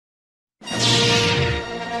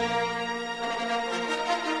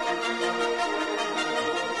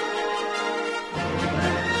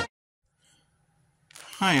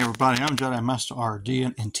Hi everybody, I'm Jedi Master RD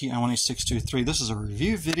in TI18623. This is a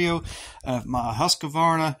review video of my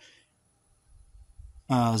Husqavarna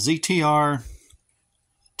ZTR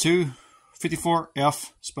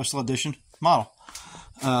Z254f Special Edition model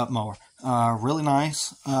mower. Really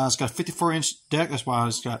nice. It's got a 54-inch deck. That's why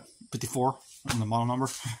it's got 54 on the model number.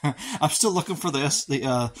 I'm still looking for this,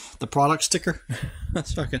 the product sticker.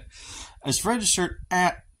 That's fucking. It's registered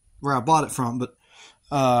at where I bought it from, but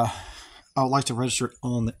I would like to register it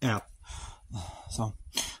on the app. So,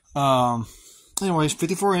 anyways,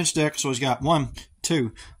 54-inch deck. So it's got 1,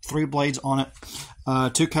 2, 3 blades on it.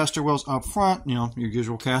 2 castor wheels up front. You know, your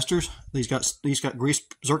usual castors. These got grease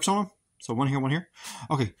zerks on them. So one here, one here.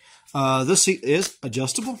 Okay. This seat is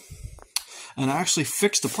adjustable, and I actually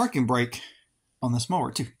fixed the parking brake on this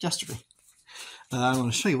mower too yesterday. I'm going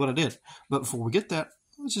to show you what I did. But before we get that,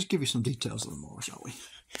 let's just give you some details of the mower, shall we?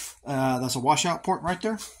 That's a washout port right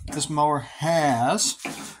there. This mower has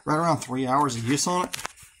right around 3 hours of use on it.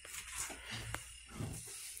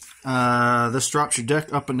 This drops your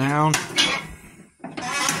deck up and down.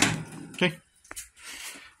 Okay.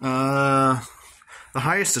 The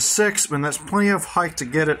highest is 6, and that's plenty of height to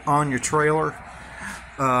get it on your trailer.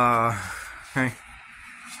 Okay.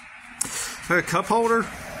 A cup holder,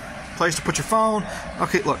 place to put your phone.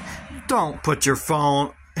 Okay, look, don't put your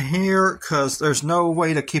phone here because there's no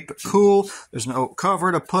way to keep it cool. There's no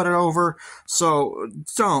cover to put it over. So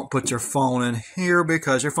don't put your phone in here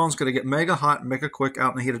because your phone's going to get mega hot and mega quick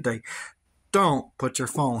out in the heat of the day. Don't put your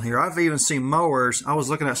phone here. I've even seen mowers. I was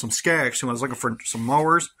looking at some Skags when I was looking for some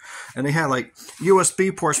mowers, and they had like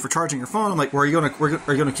USB ports for charging your phone. I'm like, where are you gonna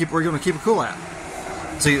keep it cool at?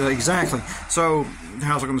 See, exactly. So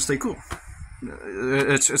how's it going to stay cool?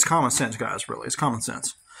 It's common sense, guys. Really, it's common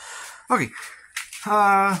sense. Okay.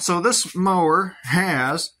 So this mower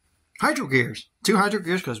has hydro gears, 2 hydro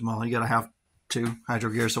gears, because, well, you gotta have 2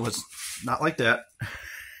 hydro gears, so it's not like that.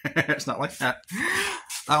 It's not like that.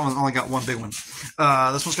 That one's only got 1 big one.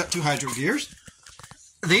 This one's got 2 hydro gears.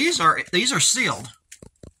 These are sealed.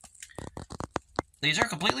 These are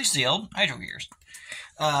completely sealed hydro gears.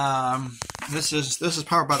 This is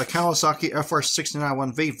powered by the Kawasaki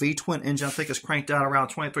FR691V V-twin engine. I think it's cranked out around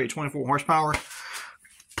 23 to 24 horsepower.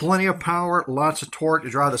 Plenty of power, lots of torque to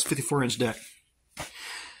drive this 54-inch deck.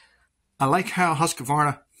 I like how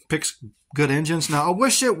Husqvarna picks good engines. Now, I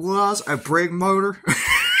wish it was a Brigg motor.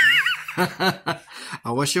 I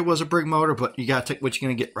wish it was a Brigg motor, but you got to take what you're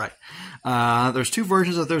going to get right. There's 2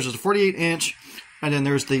 versions of there's a 48-inch, and then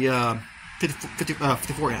there's the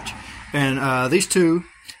 54-inch. And these two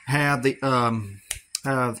have the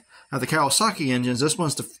Kawasaki engines. This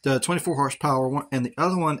one's the 24 horsepower one, and the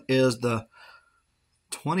other one is the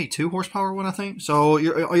 22 horsepower one, I think. So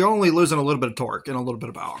you're only losing a little bit of torque and a little bit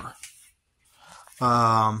of power.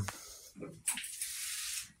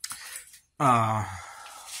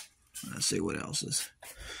 Let's see what else is.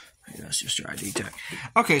 That's just your ID tag.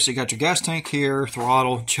 Okay, so you got your gas tank here,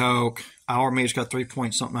 throttle, choke. Hour meter's got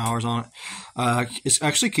 3-point-something hours on it. It's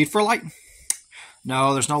actually keyed for light.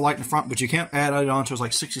 No, there's no light in the front, but you can't add it on, so it's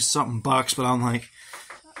like 60-something bucks. But I'm like,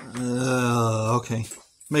 okay,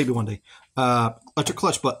 maybe one day. Electric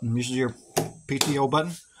clutch button. This is your PTO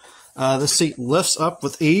button. This seat lifts up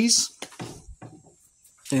with ease,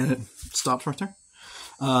 and it stops right there.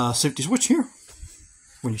 Safety switch here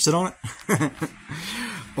when you sit on it.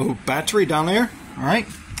 Oh, battery down there. All right.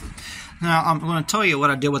 Now I'm going to tell you what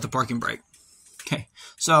I did with the parking brake. Okay,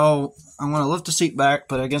 so I'm going to lift the seat back,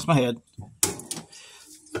 put it against my head.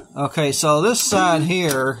 Okay, so this side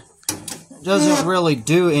here doesn't really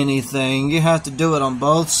do anything. You have to do it on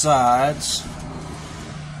both sides.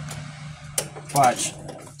 Watch.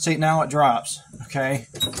 See, now it drops. Okay.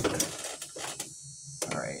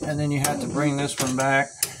 Alright, and then you have to bring this one back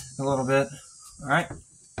a little bit. Alright.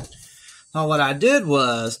 So what I did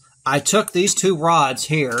was, I took these 2 rods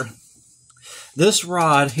here. This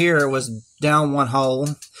rod here was down one hole.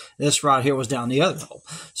 This rod here was down the other hole.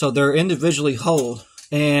 So they're individually holed.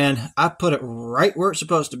 And I put it right where it's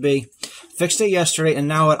supposed to be. Fixed it yesterday, and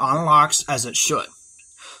now it unlocks as it should.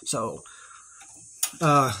 So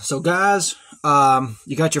guys,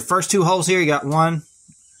 you got your first 2 holes here. You got 1,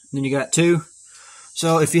 then you got 2.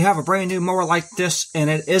 So if you have a brand new mower like this and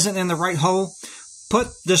it isn't in the right hole, put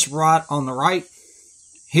this rod on the right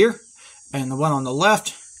here, and the one on the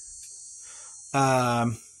left,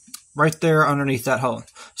 right there underneath that hole.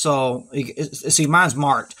 So see, mine's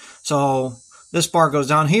marked. So this bar goes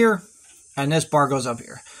down here, and this bar goes up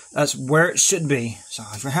here. That's where it should be. So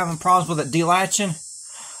if you're having problems with it delatching,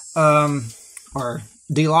 or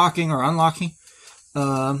delocking or unlocking,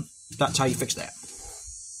 that's how you fix that.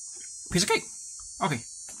 Piece of cake. Okay.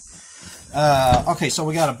 Okay, so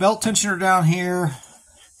we got a belt tensioner down here.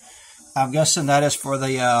 I'm guessing that is for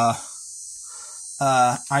the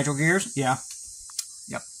hydro gears. Yeah.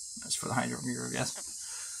 Yep. That's for the hydro gear, I guess.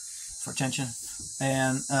 For tension.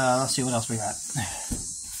 And let's see what else we got.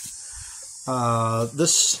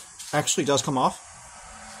 This actually does come off.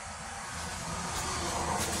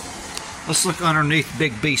 Let's look underneath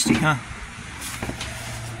Big Beastie, huh?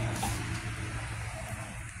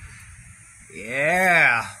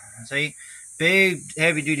 Yeah. See? Big,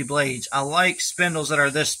 heavy-duty blades. I like spindles that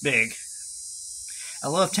are this big. I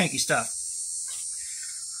love tanky stuff.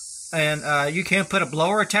 And you can put a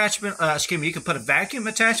blower attachment, excuse me, you can put a vacuum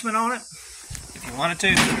attachment on it if you wanted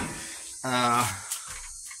to. I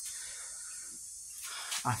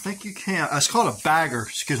think you can. It's called a bagger,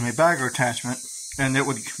 excuse me, bagger attachment. And it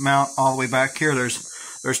would mount all the way back here.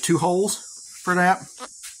 There's 2 holes for that.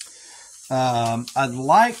 I'd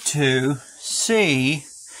like to see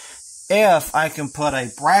if I can put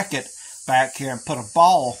a bracket back here and put a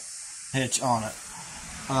ball hitch on it.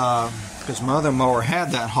 Because my other mower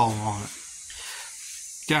had that hole on it.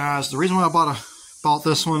 Guys, the reason why I bought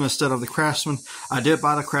this one instead of the Craftsman, I did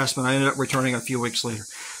buy the Craftsman. I ended up returning it a few weeks later.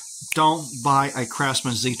 Don't buy a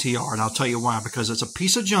Craftsman ZTR, and I'll tell you why. Because it's a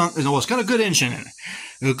piece of junk. Well, it's got a good engine in it.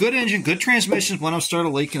 A good engine, good transmission. When I started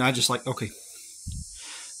leaking, I just like, okay,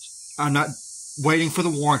 I'm not waiting for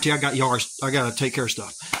the warranty. I got yards. I got to take care of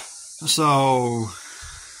stuff. So,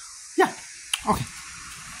 yeah, okay.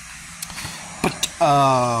 But,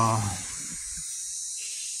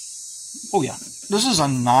 oh yeah, this is a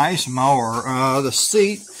nice mower. The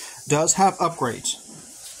seat does have upgrades.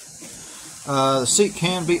 The seat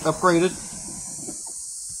can be upgraded.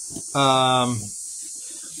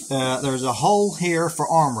 There's a hole here for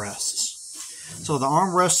armrests. So the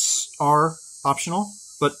armrests are optional.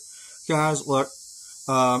 But guys, look,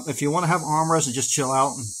 if you want to have armrests and just chill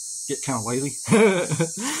out and get kind of lazy,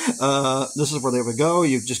 this is where they would go.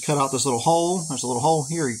 You just cut out this little hole. There's a little hole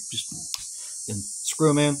here. You just screw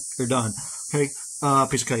them in. You're done. Okay,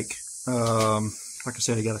 piece of cake. Like I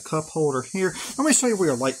said, you got a cup holder here. Let me show you where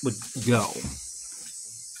your light would go.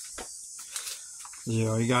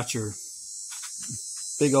 You got your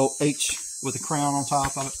big old H with a crown on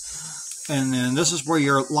top of it. And then this is where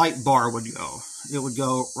your light bar would go. It would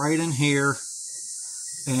go right in here.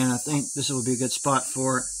 And I think this would be a good spot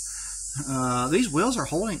for it. These wheels are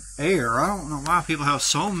holding air. I don't know why people have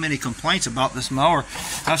so many complaints about this mower.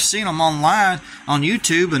 I've seen them online on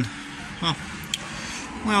YouTube, and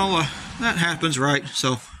well, that happens, right?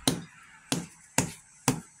 So,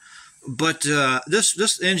 but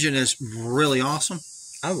this engine is really awesome.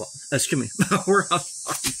 Excuse me, mower. I'm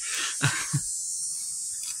sorry.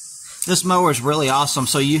 This mower is really awesome.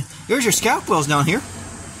 So here's your scalp wheels down here,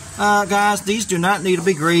 guys. These do not need to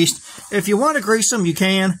be greased. If you want to grease them, you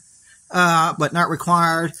can, but not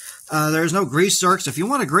required. There's no grease zerks. If you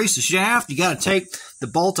want to grease the shaft, you got to take the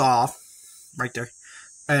bolt off right there,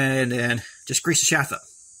 and then just grease the shaft up.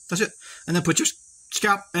 That's it. And then put your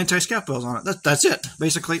anti-scalp wheels on it. That's it,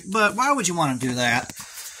 basically. But why would you want to do that?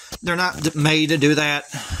 They're not made to do that.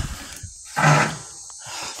 I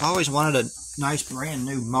always wanted a nice brand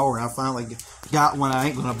new mower. I finally got one I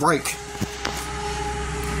ain't going to break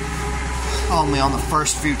on me on the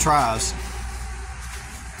first few tries.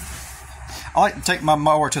 I like to take my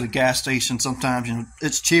mower to the gas station sometimes. You know,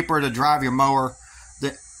 it's cheaper to drive your mower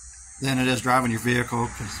than it is driving your vehicle.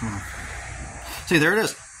 See, there it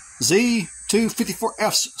is.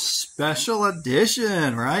 Z254f special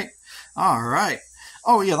edition, right? All right.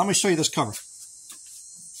 Oh, yeah, let me show you this cover.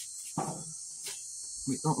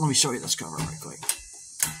 Let me show you this cover right quick.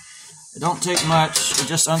 It don't take much. It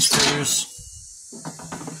just unscrews.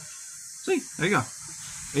 See, there you go.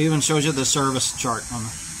 It even shows you the service chart on the.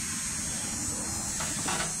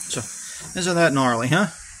 So, isn't that gnarly, huh?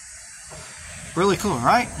 Really cool,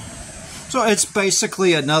 right? So it's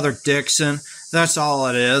basically another Dixon. That's all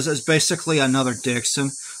it is. It's basically another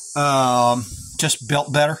Dixon, just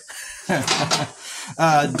built better.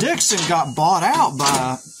 Dixon got bought out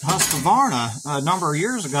by Husqavarna a number of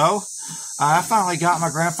years ago. I finally got my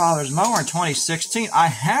grandfather's mower in 2016. I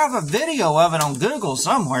have a video of it on Google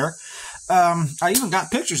somewhere. I even got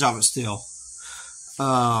pictures of it still.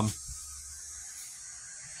 I'll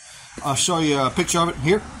show you a picture of it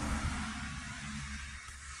here.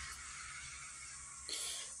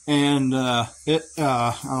 And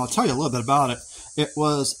I'll tell you a little bit about it. It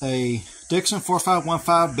was a Dixon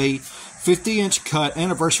 4515B 50-inch cut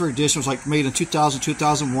anniversary edition. It was like made in 2000,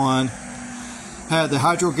 2001. Had the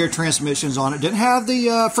hydro gear transmissions on it. Didn't have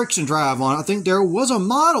the friction drive on it. I think there was a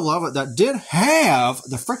model of it that did have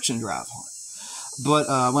the friction drive on it. But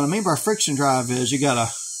what I mean by friction drive is you got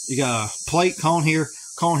a you got a plate, cone here,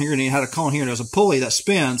 and you had a cone here, and there's a pulley that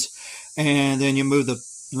spins, and then you move the,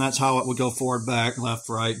 and that's how it would go forward, back, left,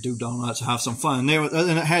 right, do donuts, have some fun. And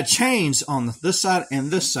it had chains on this side and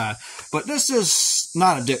this side. But this is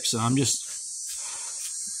not a Dixon. I'm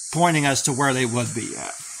just pointing as to where they would be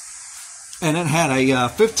at. And it had a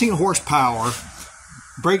 15 horsepower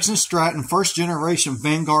Briggs & Stratton first generation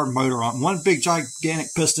Vanguard motor on, one big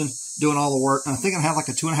gigantic piston doing all the work. And I think it had like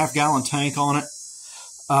a 2.5 gallon tank on it.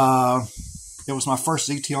 It was my first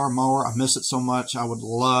ZTR mower. I miss it so much. I would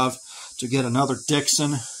love to get another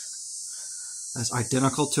Dixon that's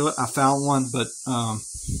identical to it. I found one, but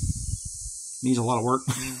needs a lot of work.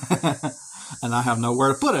 And I have nowhere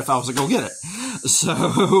to put it if I was to go get it.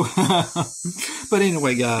 So, but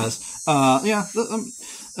anyway, guys, yeah.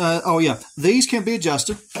 Oh yeah, these can be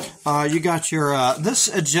adjusted. You got your, this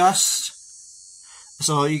adjusts,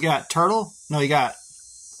 so you got turtle, no, you got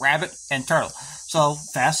rabbit and turtle. So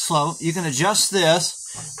fast, slow, you can adjust this.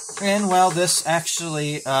 And well, this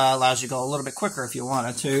actually allows you to go a little bit quicker if you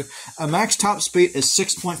wanted to. A max top speed is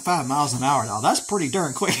 6.5 miles an hour now. That's pretty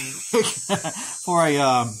darn quick for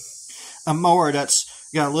a mower that's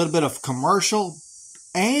got a little bit of commercial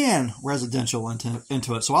and residential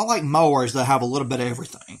into it. So I like mowers that have a little bit of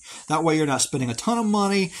everything. That way you're not spending a ton of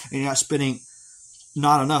money and you're not spending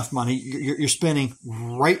not enough money. You're spending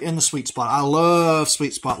right in the sweet spot. I love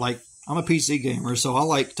sweet spot. Like, I'm a PC gamer, so I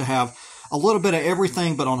like to have a little bit of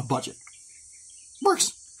everything, but on a budget.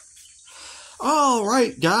 Works. All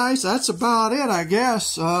right, guys, that's about it, I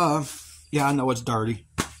guess. Yeah, I know it's dirty.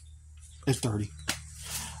 It's dirty.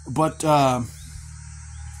 But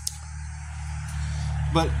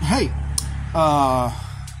hey,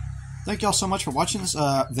 thank y'all so much for watching this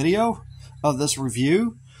video of this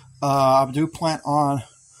review. I do plan on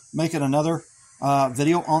making another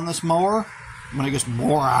video on this mower when it gets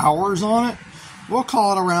more hours on it. We'll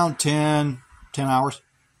call it around 10 hours.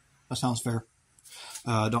 That sounds fair.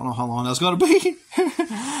 Don't know how long that's going to be.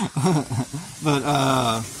 But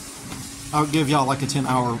I'll give y'all like a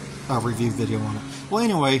 10-hour review video on it. Well,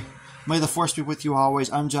 anyway, may the force be with you always.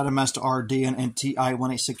 I'm Jedi Master RD and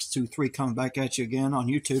NTI18623 coming back at you again on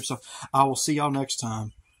YouTube. So I will see y'all next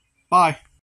time. Bye.